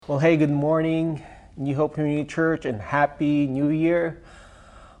Well, hey, good morning, New Hope Community Church, and Happy New Year.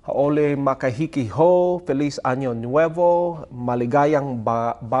 Haole makahiki ho, Feliz Año Nuevo, maligayang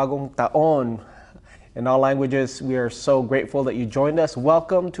bagong taon. In all languages, we are so grateful that you joined us.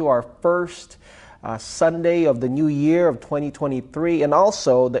 Welcome to our first Sunday of the new year of 2023, and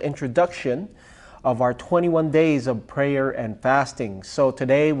also the introduction of our 21 days of prayer and fasting. So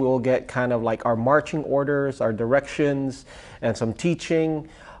today we'll get kind of like our marching orders, our directions, and some teaching,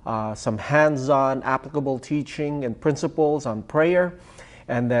 some hands-on applicable teaching and principles on prayer.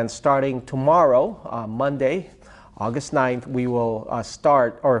 And then starting tomorrow, Monday, August 9th, we will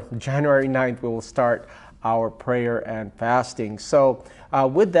or January 9th, we will start our prayer and fasting. So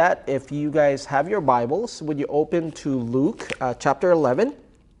with that, if you guys have your Bibles, would you open to Luke chapter 11?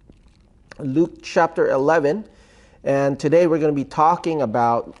 Luke chapter 11, and today we're going to be talking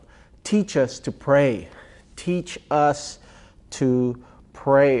about teach us to pray. Teach us to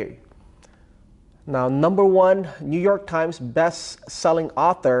pray. Now, number one, New York Times best-selling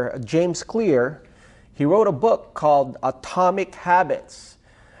author James Clear, he wrote a book called Atomic Habits,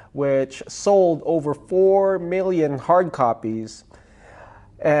 which sold over 4 million hard copies.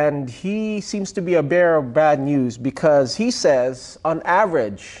 And he seems to be a bearer of bad news because he says, on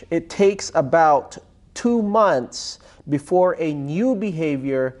average, it takes about 2 months before a new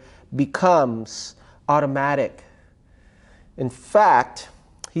behavior becomes automatic. In fact,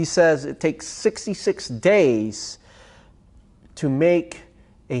 he says it takes 66 days to make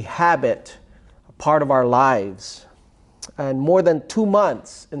a habit a part of our lives, and more than 2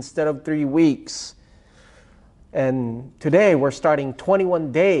 months instead of 3 weeks. And today we're starting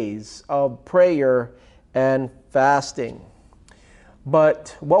 21 days of prayer and fasting.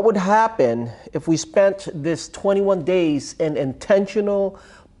 But what would happen if we spent this 21 days in intentional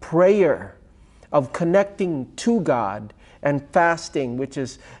prayer of connecting to God, and fasting, which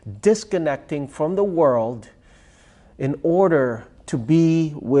is disconnecting from the world in order to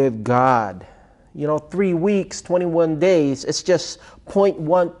be with God? 3 weeks, 21 days, it's just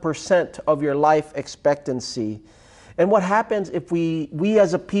 0.1% of your life expectancy. And what happens if we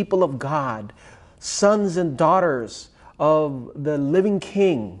as a people of God, sons and daughters of the living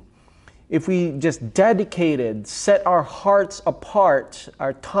King, if we just set our hearts apart,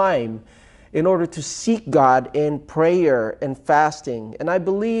 our time, in order to seek God in prayer and fasting? And I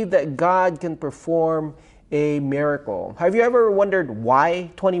believe that God can perform a miracle. Have you ever wondered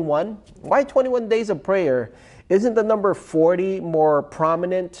why 21? Why 21 days of prayer? Isn't the number 40 more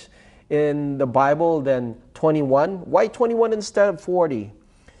prominent in the Bible than 21? Why 21 instead of 40?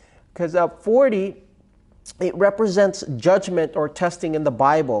 Because 40, it represents judgment or testing in the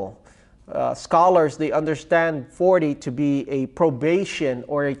Bible. Scholars, they understand 40 to be a probation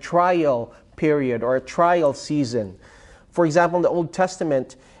or a trial period or a trial season. For example, in the Old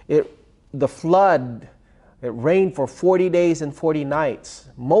Testament, the flood, it rained for 40 days and 40 nights.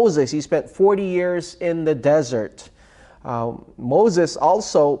 Moses, he spent 40 years in the desert. Moses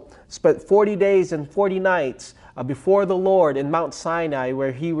also spent 40 days and 40 nights before the Lord in Mount Sinai,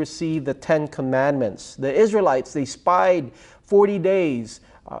 where he received the 10 Commandments. The Israelites, they spied 40 days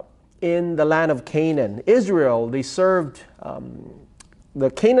in the land of Canaan. Israel, they served the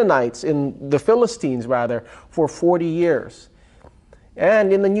Canaanites, in the Philistines rather, for 40 years.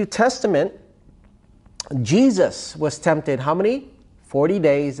 And in the New Testament, Jesus was tempted how many? 40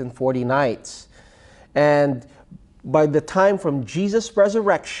 days and 40 nights. And by the time from Jesus'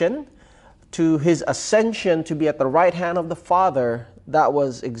 resurrection to his ascension to be at the right hand of the Father, that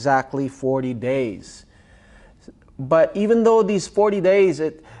was exactly 40 days. But even though these 40 days,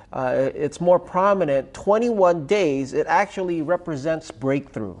 it's more prominent, 21 days, it actually represents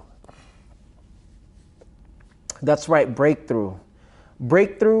breakthrough. That's right, breakthrough.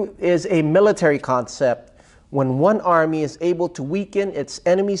 Breakthrough is a military concept when one army is able to weaken its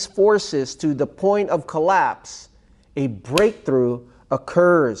enemy's forces to the point of collapse. A breakthrough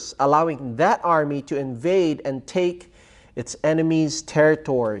occurs, allowing that army to invade and take its enemy's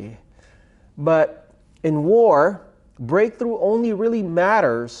territory. But in war, breakthrough only really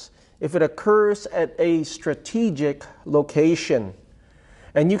matters if it occurs at a strategic location.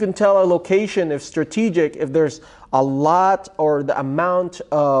 And you can tell a location if strategic if there's a lot or the amount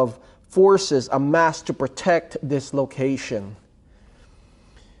of forces amassed to protect this location.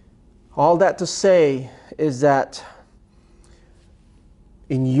 All that to say is that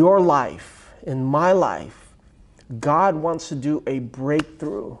in your life, in my life, God wants to do a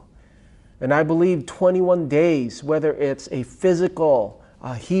breakthrough. And I believe 21 days, whether it's a physical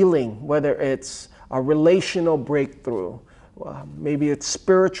healing, whether it's a relational breakthrough, maybe it's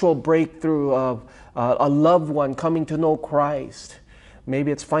spiritual breakthrough of a loved one coming to know Christ.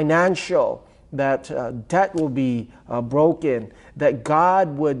 Maybe it's financial, that debt will be broken, that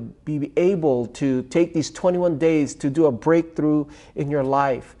God would be able to take these 21 days to do a breakthrough in your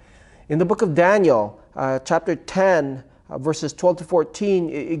life. In the book of Daniel, chapter 10, verses 12 to 14,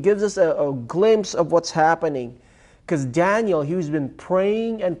 it gives us a glimpse of what's happening. Because Daniel, he's been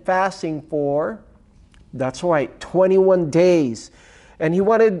praying and fasting for, that's right, 21 days. And he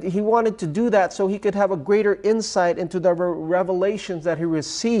wanted to do that so he could have a greater insight into the revelations that he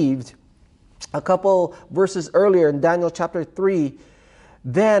received. A couple verses earlier in Daniel chapter 3,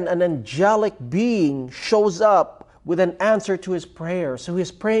 then an angelic being shows up with an answer to his prayer. So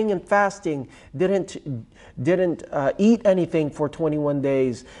his praying and fasting didn't eat anything for 21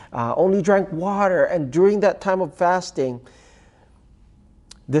 days, only drank water. And during that time of fasting,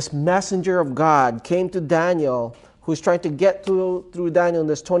 this messenger of God came to Daniel, who's trying to get through Daniel in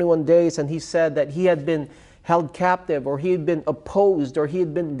this 21 days, and he said that he had been held captive, or he had been opposed, or he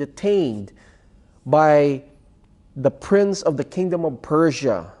had been detained by the prince of the kingdom of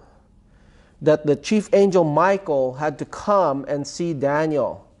Persia, that the chief angel Michael had to come and see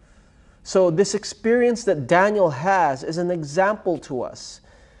Daniel. So this experience that Daniel has is an example to us.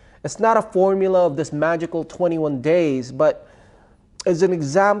 It's not a formula of this magical 21 days, but is an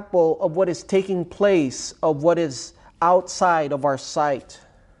example of what is taking place, of what is outside of our sight.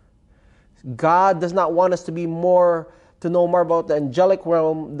 God does not want us to know more about the angelic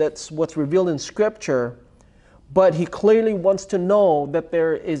realm. That's what's revealed in Scripture. But He clearly wants to know that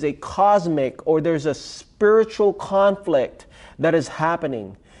there is a cosmic, or there's a spiritual conflict that is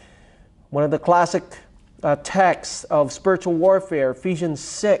happening. One of the classic texts of spiritual warfare, Ephesians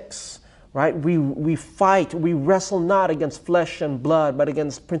 6, right? We fight, we wrestle not against flesh and blood, but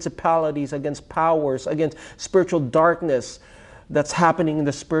against principalities, against powers, against spiritual darkness that's happening in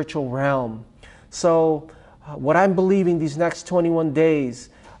the spiritual realm. So what I'm believing these next 21 days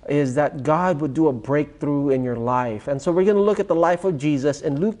is that God would do a breakthrough in your life. And so we're going to look at the life of Jesus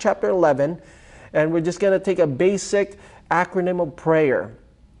in Luke chapter 11, and we're just going to take a basic acronym of prayer.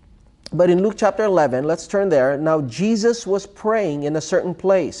 But in Luke chapter 11, let's turn there. Now Jesus was praying in a certain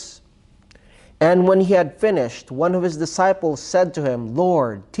place. And when he had finished, one of his disciples said to him,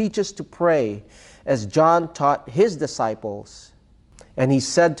 "Lord, teach us to pray, as John taught his disciples." And he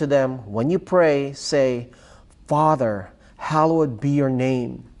said to them, "When you pray, say, 'Father, hallowed be your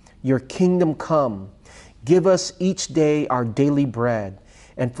name. Your kingdom come. Give us each day our daily bread,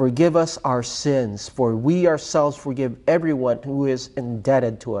 and forgive us our sins, for we ourselves forgive everyone who is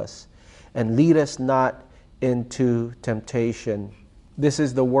indebted to us. And lead us not into temptation.'" This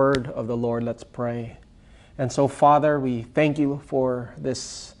is the word of the Lord. Let's pray. And so, Father, we thank you for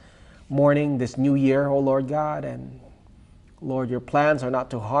this morning, this new year, O Lord God. And Lord, your plans are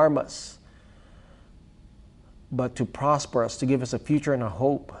not to harm us, but to prosper us, to give us a future and a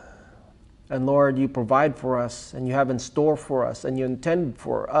hope. And Lord, you provide for us, and you have in store for us, and you intend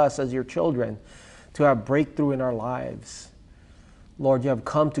for us as your children to have breakthrough in our lives. Lord, you have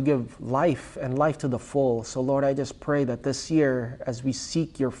come to give life, and life to the full. So Lord, I just pray that this year, as we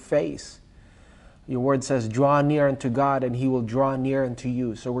seek your face, your word says, draw near unto God, and he will draw near unto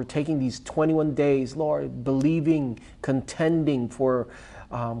you. So we're taking these 21 days, Lord, believing, contending for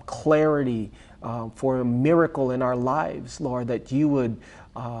clarity, for a miracle in our lives, Lord, that you would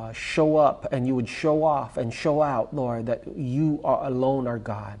show up, and you would show off and show out, Lord, that you are alone our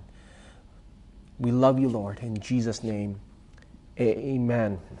God. We love you, Lord, in Jesus' name.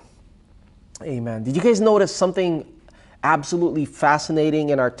 Amen. Amen. Did you guys notice something absolutely fascinating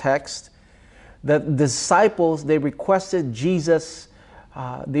in our text? The disciples, they requested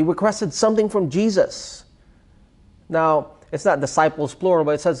something from Jesus. Now, it's not disciples plural,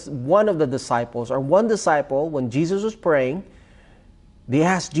 but it says one of the disciples, or one disciple, when Jesus was praying, they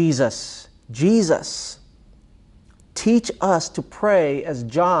asked Jesus, "Jesus, teach us to pray as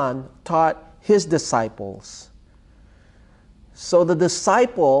John taught his disciples." So the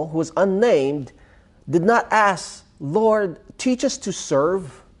disciple, who was unnamed, did not ask, "Lord, teach us to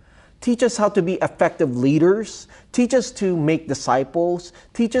serve. Teach us how to be effective leaders. Teach us to make disciples.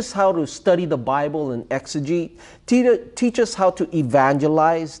 Teach us how to study the Bible and exegete. Teach us how to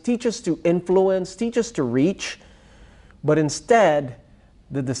evangelize. Teach us to influence. Teach us to reach." But instead,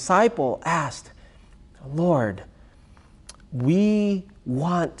 the disciple asked, "Lord, we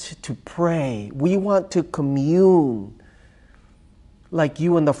want to pray. We want to commune like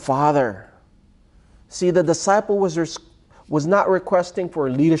you and the Father." See, the disciple was not requesting for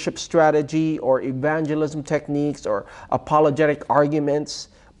leadership strategy or evangelism techniques or apologetic arguments,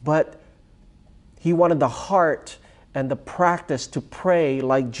 but he wanted the heart and the practice to pray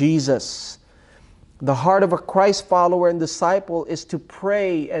like Jesus. The heart of a Christ follower and disciple is to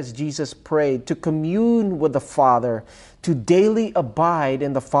pray as Jesus prayed, to commune with the Father, to daily abide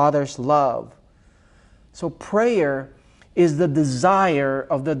in the Father's love. So prayer is the desire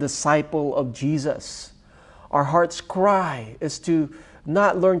of the disciple of Jesus. Our heart's cry is to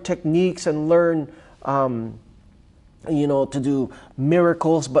not learn techniques and learn, to do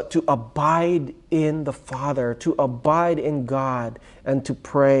miracles, but to abide in the Father, to abide in God, and to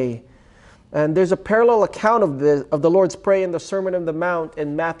pray. And there's a parallel account of the Lord's Prayer in the Sermon on the Mount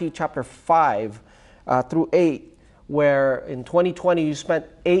in Matthew chapter 5 through 8, where in 2020 you spent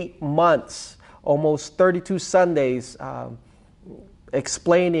 8 months, almost 32 Sundays,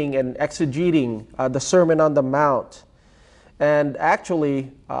 explaining and exegeting the Sermon on the Mount. And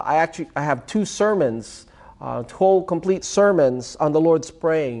actually, I have 2 sermons, whole complete sermons on the Lord's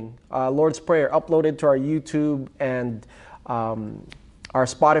Prayer uploaded to our YouTube and our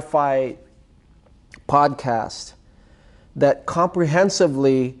Spotify podcast that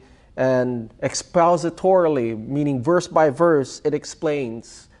comprehensively and expositorily, meaning verse by verse, it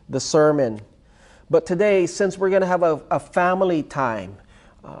explains the sermon. But today, since we're going to have a family time,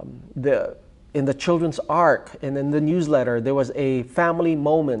 in the Children's Ark and in the newsletter, there was a family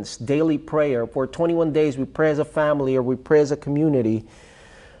moments daily prayer. For 21 days, we pray as a family or we pray as a community.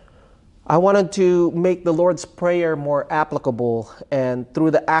 I wanted to make the Lord's Prayer more applicable, and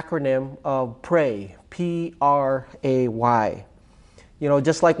through the acronym of PRAY, P-R-A-Y.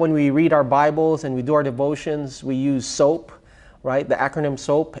 Just like when we read our Bibles and we do our devotions, we use SOAP, right? The acronym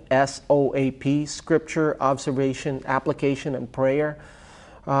SOAP, S-O-A-P, Scripture, Observation, Application, and Prayer.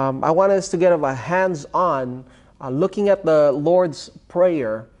 I want us to get a hands-on looking at the Lord's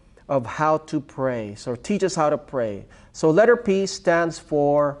Prayer of how to pray. So teach us how to pray. So letter P stands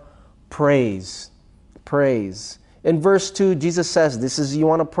for praise. Praise. In verse 2, Jesus says, this is you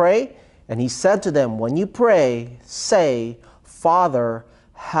want to pray? And he said to them, when you pray, say, Father,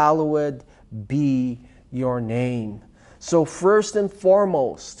 hallowed be your name. So first and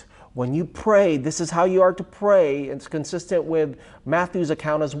foremost, when you pray, this is how you are to pray. It's consistent with Matthew's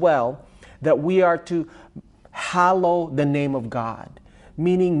account as well, that we are to hallow the name of God,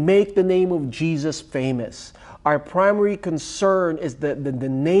 meaning make the name of Jesus famous. Our primary concern is the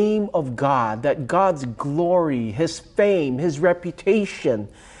name of God, that God's glory, His fame, His reputation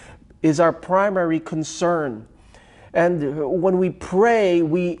is our primary concern. And when we pray,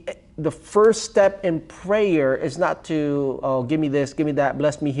 the first step in prayer is not to, give me this, give me that,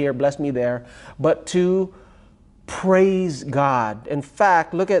 bless me here, bless me there, but to praise God. In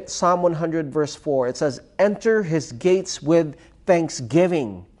fact, look at Psalm 100 verse 4. It says, enter His gates with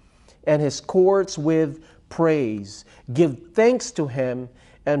thanksgiving and His courts with praise. Give thanks to Him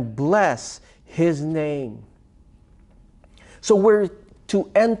and bless His name. So we're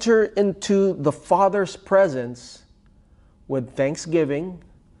to enter into the Father's presence with thanksgiving,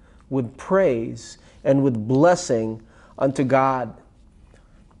 with praise, and with blessing unto God.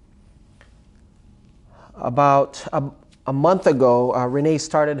 About a month ago, Renee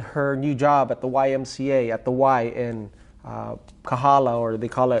started her new job at the YMCA, at the Y in Kahala, or they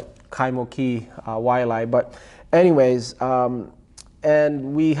call it Kaimoki Wailai. But anyways,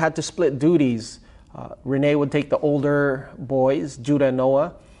 and we had to split duties. Renee would take the older boys, Judah and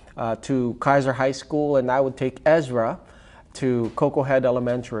Noah, to Kaiser High School, and I would take Ezra to Cocoa Head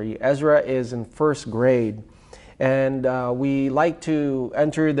Elementary. Ezra is in first grade, and we like to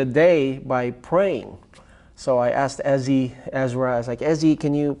enter the day by praying. So I asked Ezra, I was like, Ezzy,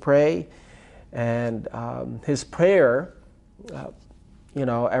 can you pray? And his prayer,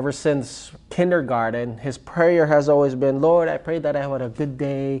 ever since kindergarten, his prayer has always been, Lord, I pray that I would have a good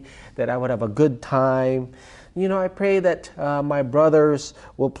day, that I would have a good time. I pray that my brothers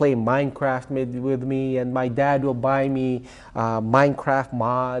will play Minecraft with me, and my dad will buy me Minecraft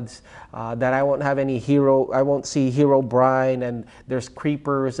mods, that I won't have I won't see Herobrine, and there's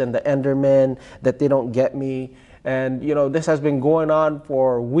creepers and the Endermen, that they don't get me. And, this has been going on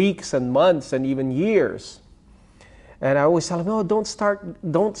for weeks and months and even years. And I always tell him, no, don't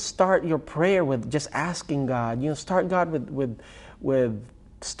start your prayer with just asking God. Start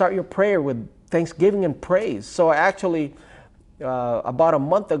your prayer with thanksgiving and praise. So I actually, about a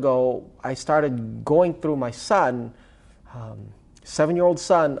month ago, I started going through my son, 7-year-old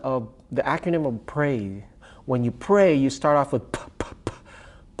son, of the acronym of pray. When you pray, you start off with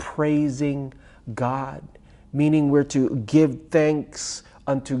praising God, meaning we're to give thanks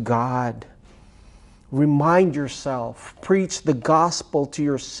unto God. Remind yourself, preach the gospel to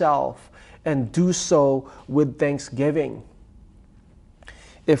yourself, and do so with thanksgiving.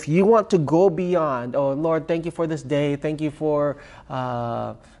 If you want to go beyond, oh Lord, thank you for this day, thank you for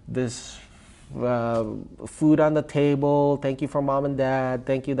this food on the table. Thank you for mom and dad.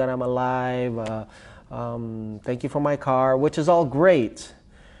 Thank you that I'm alive. Thank you for my car, which is all great.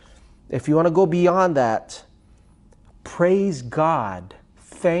 If you want to go beyond that, praise God,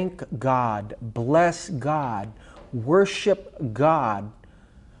 thank God, bless God, worship God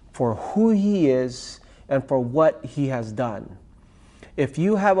for who He is and for what He has done. If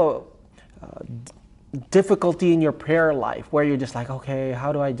you have a difficulty in your prayer life where you're just like, okay,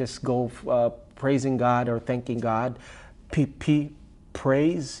 how do I just go praising God or thanking God?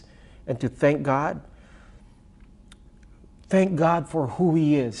 Praise and to thank God. Thank God for who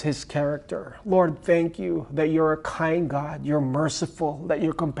He is, His character. Lord, thank you that you're a kind God, you're merciful, that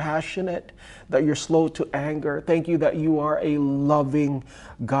you're compassionate, that you're slow to anger. Thank you that you are a loving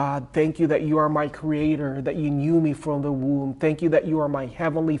God. Thank you that you are my creator, that you knew me from the womb. Thank you that you are my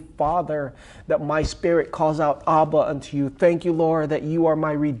heavenly Father, that my spirit calls out Abba unto you. Thank you, Lord, that you are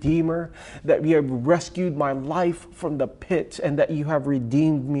my redeemer, that you have rescued my life from the pit and that you have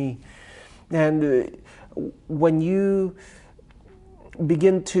redeemed me. And when you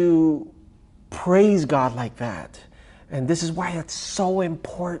begin to praise God like that, and this is why it's so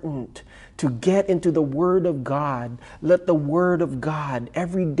important to get into the Word of God. Let the Word of God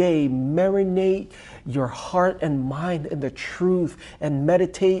every day marinate your heart and mind in the truth and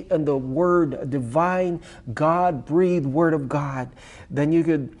meditate on the Word, divine, God-breathed Word of God. Then you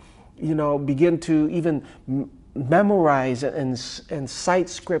could, begin to even memorize and cite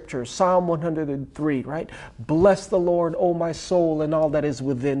scripture. Psalm 103, right? Bless the Lord, O my soul, and all that is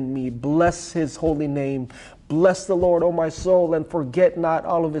within me. Bless His holy name. Bless the Lord, O my soul, and forget not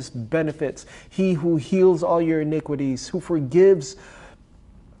all of His benefits. He who heals all your iniquities, who forgives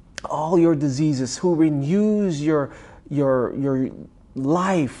all your diseases, who renews your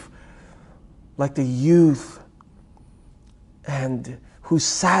life like the youth, and who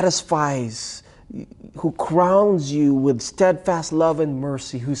satisfies, who crowns you with steadfast love and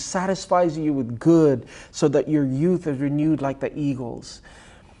mercy, who satisfies you with good so that your youth is renewed like the eagles.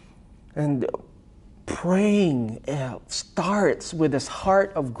 And praying starts with this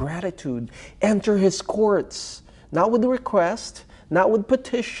heart of gratitude. Enter His courts, not with request, not with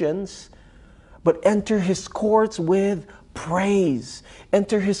petitions, but enter His courts with praise.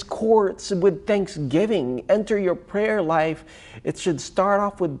 Enter His courts with thanksgiving. Enter your prayer life. It should start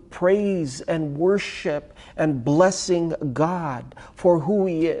off with praise and worship and blessing God for who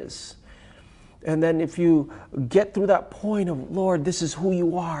He is. And then if you get through that point of, Lord, this is who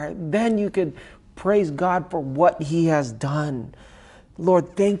you are, then you could praise God for what He has done.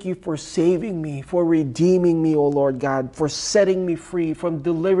 Lord, thank you for saving me, for redeeming me, O Lord God, for setting me free, from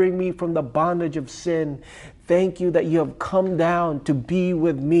delivering me from the bondage of sin. Thank you that you have come down to be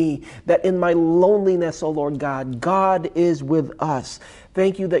with me, that in my loneliness, O Lord God, God is with us.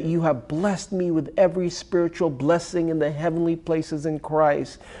 Thank you that you have blessed me with every spiritual blessing in the heavenly places in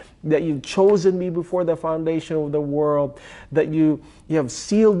Christ, that you've chosen me before the foundation of the world, that you have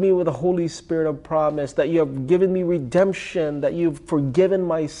sealed me with the Holy Spirit of promise, that you have given me redemption, that you've forgiven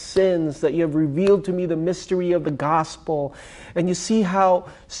my sins, that you have revealed to me the mystery of the gospel. And you see how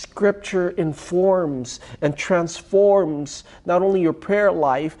Scripture informs and transforms not only your prayer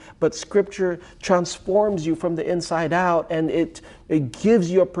life, but Scripture transforms you from the inside out, and it gives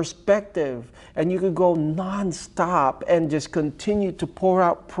you a perspective, and you could go nonstop and just continue to pour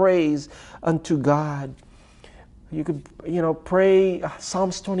out praise unto God. You could, pray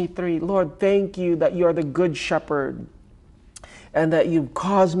Psalms 23. Lord, thank you that you are the good shepherd and that you've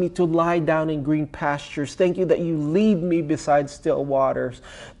caused me to lie down in green pastures. Thank you that you lead me beside still waters.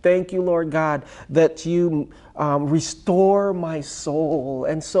 Thank you, Lord God, that you restore my soul.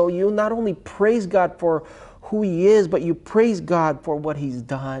 And so you not only praise God for who He is, but you praise God for what He's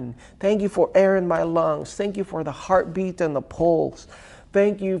done. Thank you for air in my lungs. Thank you for the heartbeat and the pulse.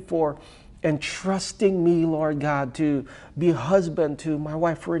 Thank you for entrusting me, Lord God, to be a husband to my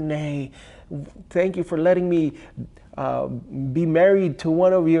wife, Renee. Thank you for letting me be married to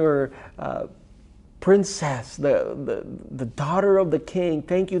one of your princess, the daughter of the king.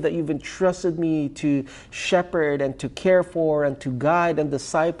 Thank you that you've entrusted me to shepherd and to care for and to guide and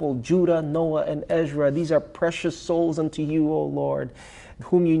disciple Judah, Noah, and Ezra. These are precious souls unto you, O Lord,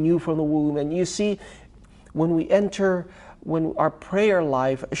 whom you knew from the womb. And you see, when our prayer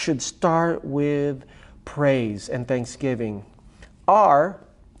life should start with praise and thanksgiving. R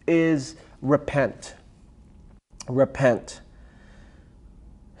is repent. Repent.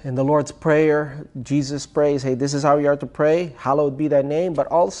 In the Lord's Prayer, Jesus prays, hey, this is how you are to pray. Hallowed be thy name, but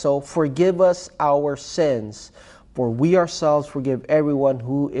also forgive us our sins, for we ourselves forgive everyone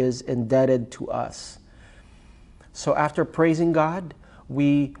who is indebted to us. So after praising God,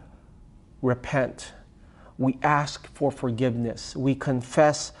 we repent. We ask for forgiveness. We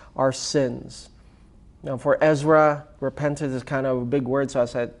confess our sins. Now, for Ezra, repentance is kind of a big word, so I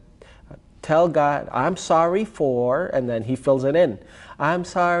said, tell God, I'm sorry for, and then he fills it in. I'm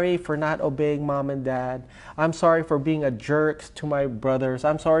sorry for not obeying mom and dad. I'm sorry for being a jerk to my brothers.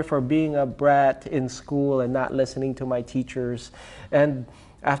 I'm sorry for being a brat in school and not listening to my teachers. And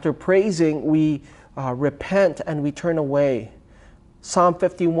after praising, we repent and we turn away. Psalm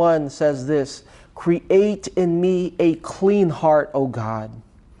 51 says this, create in me a clean heart, O God,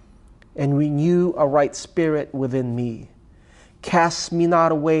 and renew a right spirit within me. Cast me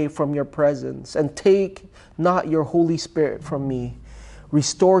not away from your presence, and take not your Holy Spirit from me.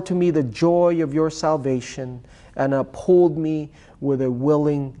 Restore to me the joy of your salvation, and uphold me with a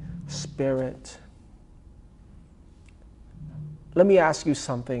willing spirit. Let me ask you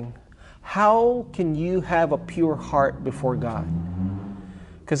something. How can you have a pure heart before God?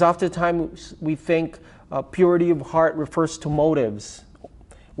 Because oftentimes we think purity of heart refers to motives,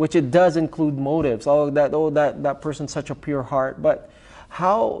 which it does include motives. That person's such a pure heart. But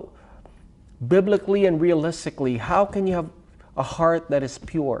how, biblically and realistically, how can you have a heart that is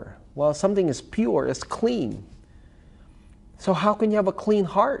pure? Well, something is pure, it's clean. So how can you have a clean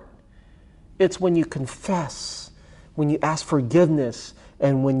heart? It's when you confess, when you ask forgiveness,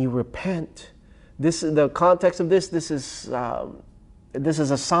 and when you repent. This is the context of this. This is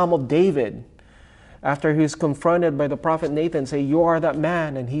a Psalm of David. After he was confronted by the prophet Nathan, say, you are that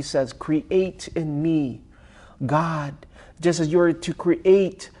man. And he says, create in me, God, just as you're to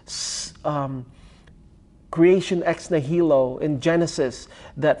create creation ex nihilo in Genesis,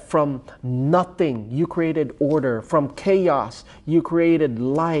 that from nothing you created order. From chaos, you created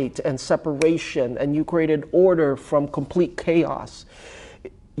light and separation, and you created order from complete chaos.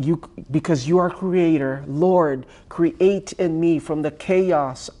 Because you are creator, Lord, create in me from the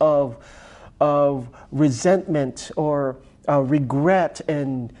chaos of resentment or regret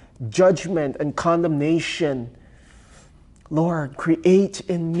and judgment and condemnation. Lord, create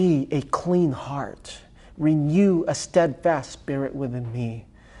in me a clean heart. Renew a steadfast spirit within me.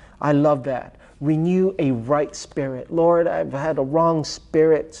 I love that. Renew a right spirit. Lord, I've had a wrong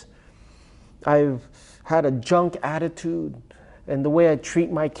spirit. I've had a junk attitude. And the way I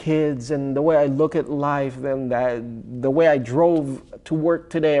treat my kids and the way I look at life and the way I drove to work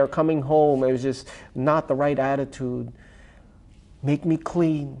today or coming home, it was just not the right attitude. Make me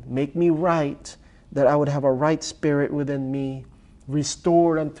clean, make me right, that I would have a right spirit within me,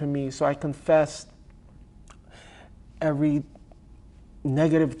 restored unto me. So I confess every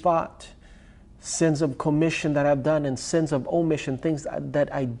negative thought, sins of commission that I've done and sins of omission, things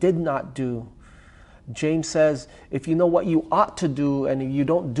that I did not do. James says, if you know what you ought to do and if you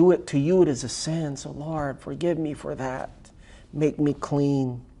don't do it, to you it is a sin. So Lord, forgive me for that. Make me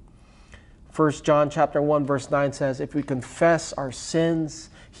clean. 1 John chapter 1 verse 9 says, if we confess our sins,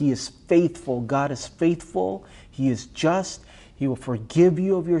 he is faithful. God is faithful. He is just. He will forgive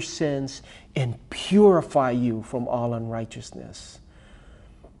you of your sins and purify you from all unrighteousness.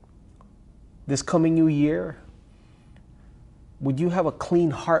 This coming new year, would you have a clean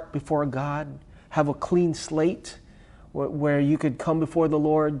heart before God? Have a clean slate where you could come before the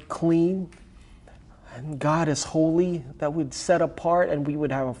Lord clean, and God is holy, that would set apart and we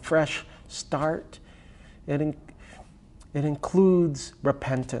would have a fresh start. It includes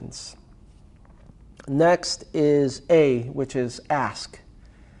repentance. Next is A, which is ask.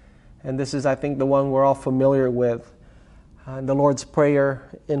 And this is, I think, the one we're all familiar with. In the Lord's Prayer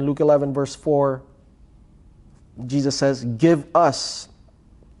in Luke 11 verse 4, Jesus says, give us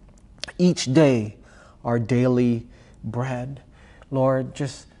each day our daily bread. Lord,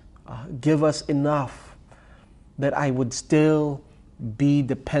 just give us enough that I would still be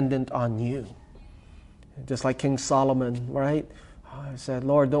dependent on you. Just like King Solomon, right? I said,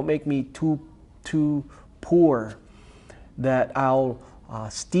 Lord, don't make me too poor that I'll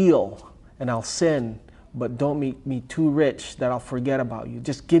steal and I'll sin, but don't make me too rich that I'll forget about you.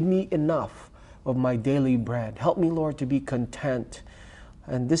 Just give me enough of my daily bread. Help me, Lord, to be content.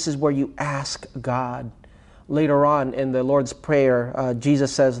 And this is where you ask God. Later on in the Lord's Prayer,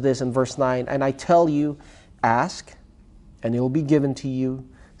 Jesus says this in verse 9, and I tell you, ask, and it will be given to you.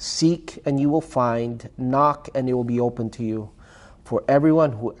 Seek, and you will find. Knock, and it will be opened to you. For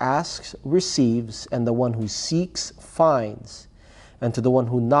everyone who asks receives, and the one who seeks finds. And to the one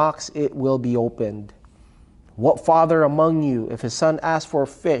who knocks, it will be opened. What father among you, if his son asks for a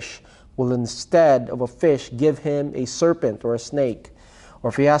fish, will instead of a fish give him a serpent or a snake? Or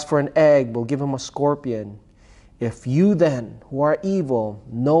if he asks for an egg, will give him a scorpion? If you then, who are evil,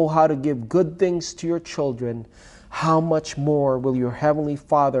 know how to give good things to your children, how much more will your Heavenly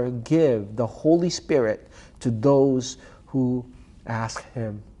Father give the Holy Spirit to those who ask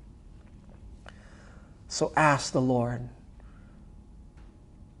Him? So ask the Lord.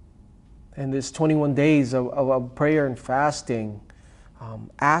 In this 21 days of prayer and fasting,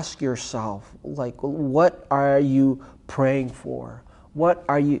 ask yourself, what are you praying for? What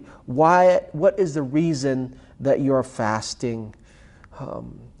is the reason that you're fasting?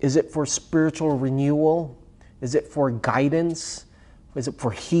 Is it for spiritual renewal? Is it for guidance? Is it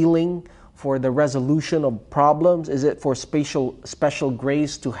for healing? For the resolution of problems? Is it for special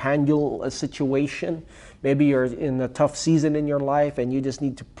grace to handle a situation? Maybe you're in a tough season in your life and you just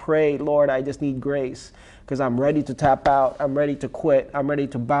need to pray, Lord, I just need grace because I'm ready to tap out. I'm ready to quit. I'm ready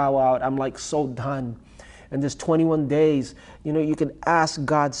to bow out. I'm so done. And this 21 days, you can ask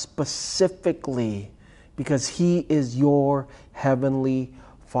God specifically because He is your Heavenly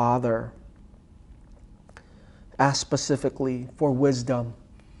Father. Ask specifically for wisdom.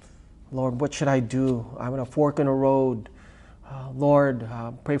 Lord, what should I do? I'm in a fork in the road. Lord,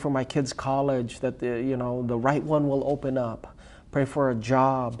 pray for my kids' college that the right one will open up. Pray for a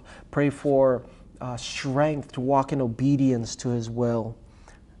job. Pray for strength to walk in obedience to His will.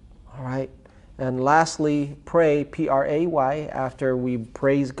 All right. And lastly, pray, P-R-A-Y, after we've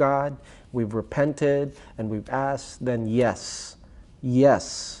praised God, we've repented, and we've asked, then yes.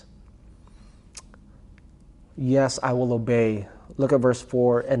 Yes. Yes, I will obey. Look at verse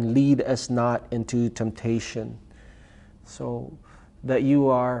 4, and lead us not into temptation. So that you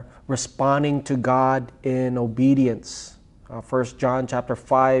are responding to God in obedience. 1 John chapter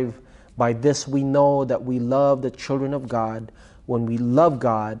 5, by this we know that we love the children of God, when we love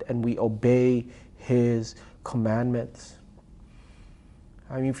God and we obey His commandments.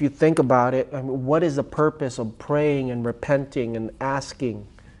 I mean, if you think about it, what is the purpose of praying and repenting and asking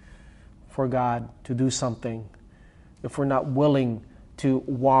for God to do something if we're not willing to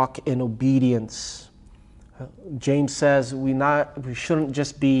walk in obedience? James says we shouldn't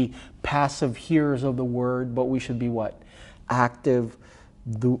just be passive hearers of the word, but we should be what? Active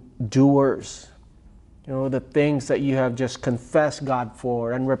doers. The things that you have just confessed God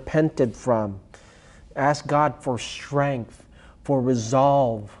for and repented from. Ask God for strength, for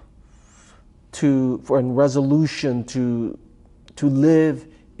resolve, and resolution to live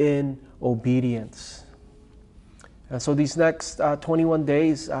in obedience. And so these next 21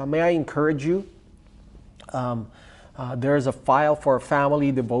 days, may I encourage you, there's a file for a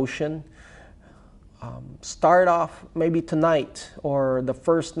family devotion. Start off maybe tonight or the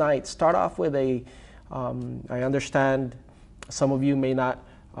first night. Start off with I understand some of you may not,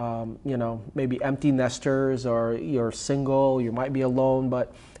 maybe empty nesters, or you're single, you might be alone,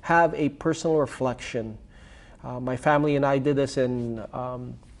 but have a personal reflection. My family and I did this in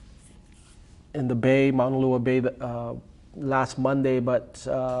the Bay, Mauna Loa Bay, last Monday, but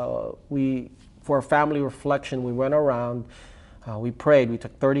for a family reflection, we went around, we prayed, we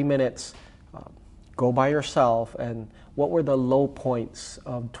took 30 minutes, go by yourself, and what were the low points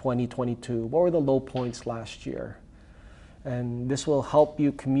of 2022? What were the low points last year? And this will help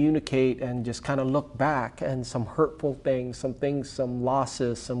you communicate and just kind of look back and some hurtful things, some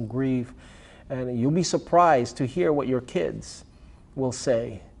losses, some grief. And you'll be surprised to hear what your kids will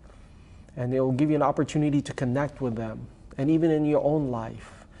say. And it will give you an opportunity to connect with them. And even in your own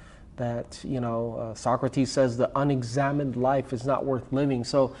life, that, Socrates says the unexamined life is not worth living.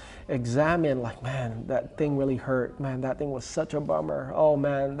 So examine, man, that thing really hurt. Man, that thing was such a bummer. Oh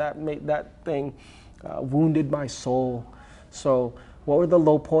man, that thing wounded my soul. So what were the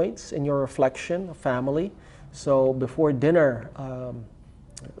low points in your reflection, family? So before dinner,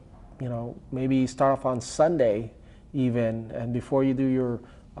 maybe start off on Sunday even, and before you do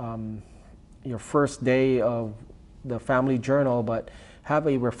your first day of the family journal, but have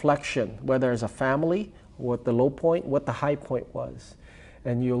a reflection, whether as a family, what the low point, what the high point was.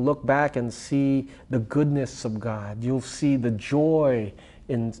 And you'll look back and see the goodness of God. You'll see the joy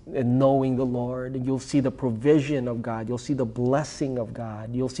in knowing the Lord. And you'll see the provision of God. You'll see the blessing of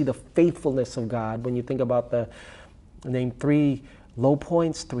God. You'll see the faithfulness of God when you think about name 3 low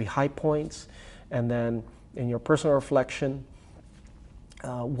points, 3 high points, and then in your personal reflection,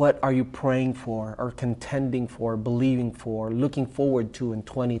 what are you praying for or contending for, believing for, looking forward to in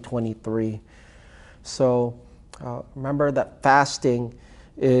 2023? So remember that fasting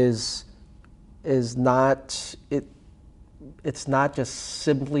is not, it's not just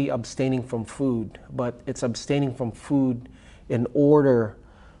simply abstaining from food, but it's abstaining from food in order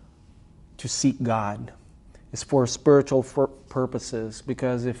to seek God. It's for spiritual purposes,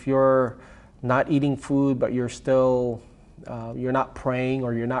 because if you're not eating food but you're still you're not praying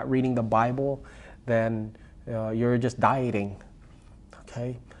or you're not reading the Bible, then you're just dieting.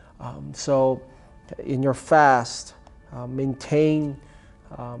 Okay, so in your fast, maintain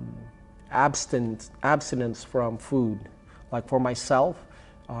abstinence from food. Like for myself,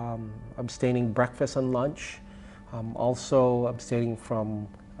 abstaining breakfast and lunch. Also abstaining from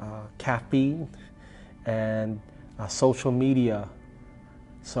caffeine and social media.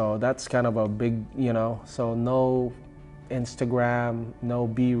 So that's kind of a big, so no Instagram, no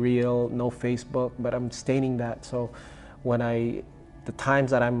Be Real, no Facebook, but I'm abstaining that. So when the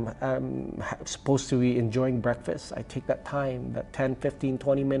times that I'm supposed to be enjoying breakfast, I take that time, that 10, 15,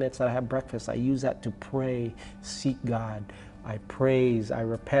 20 minutes that I have breakfast, I use that to pray, seek God. I praise, I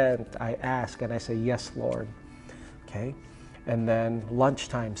repent, I ask, and I say, yes, Lord. Okay? And then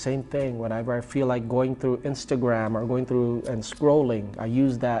lunchtime, same thing. Whenever I feel like going through Instagram or going through and scrolling, I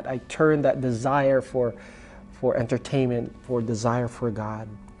use that. I turn that desire for entertainment, for desire for God.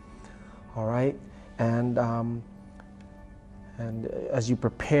 All right? And as you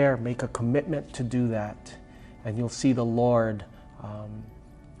prepare, make a commitment to do that. And you'll see the Lord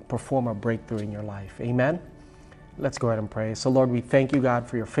perform a breakthrough in your life. Amen? Let's go ahead and pray. So Lord, we thank you, God,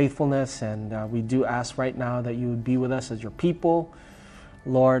 for your faithfulness, and we do ask right now that you would be with us as your people.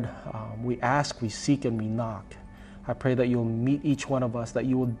 Lord, we ask, we seek, and we knock. I pray that you'll meet each one of us, that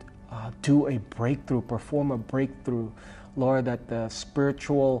you will do a breakthrough, perform a breakthrough. Lord, that the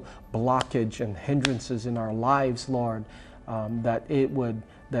spiritual blockage and hindrances in our lives, Lord, that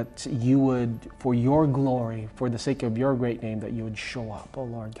you would, for your glory, for the sake of your great name, that you would show up, oh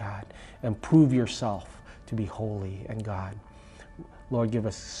Lord God, and prove yourself to be holy and God. Lord, give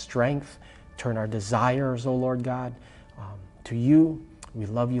us strength, turn our desires, oh Lord God, to you. We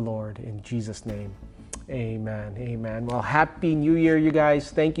love you, Lord, in Jesus' name. Amen. Amen. Well, Happy New Year, you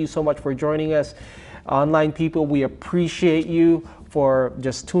guys. Thank you so much for joining us. Online people, we appreciate you for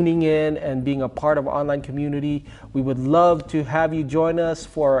just tuning in and being a part of our online community. We would love to have you join us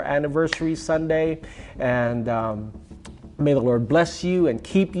for our anniversary Sunday. And may the Lord bless you and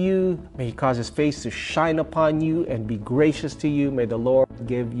keep you. May He cause His face to shine upon you and be gracious to you. May the Lord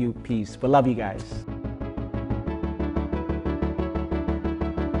give you peace. We love you guys.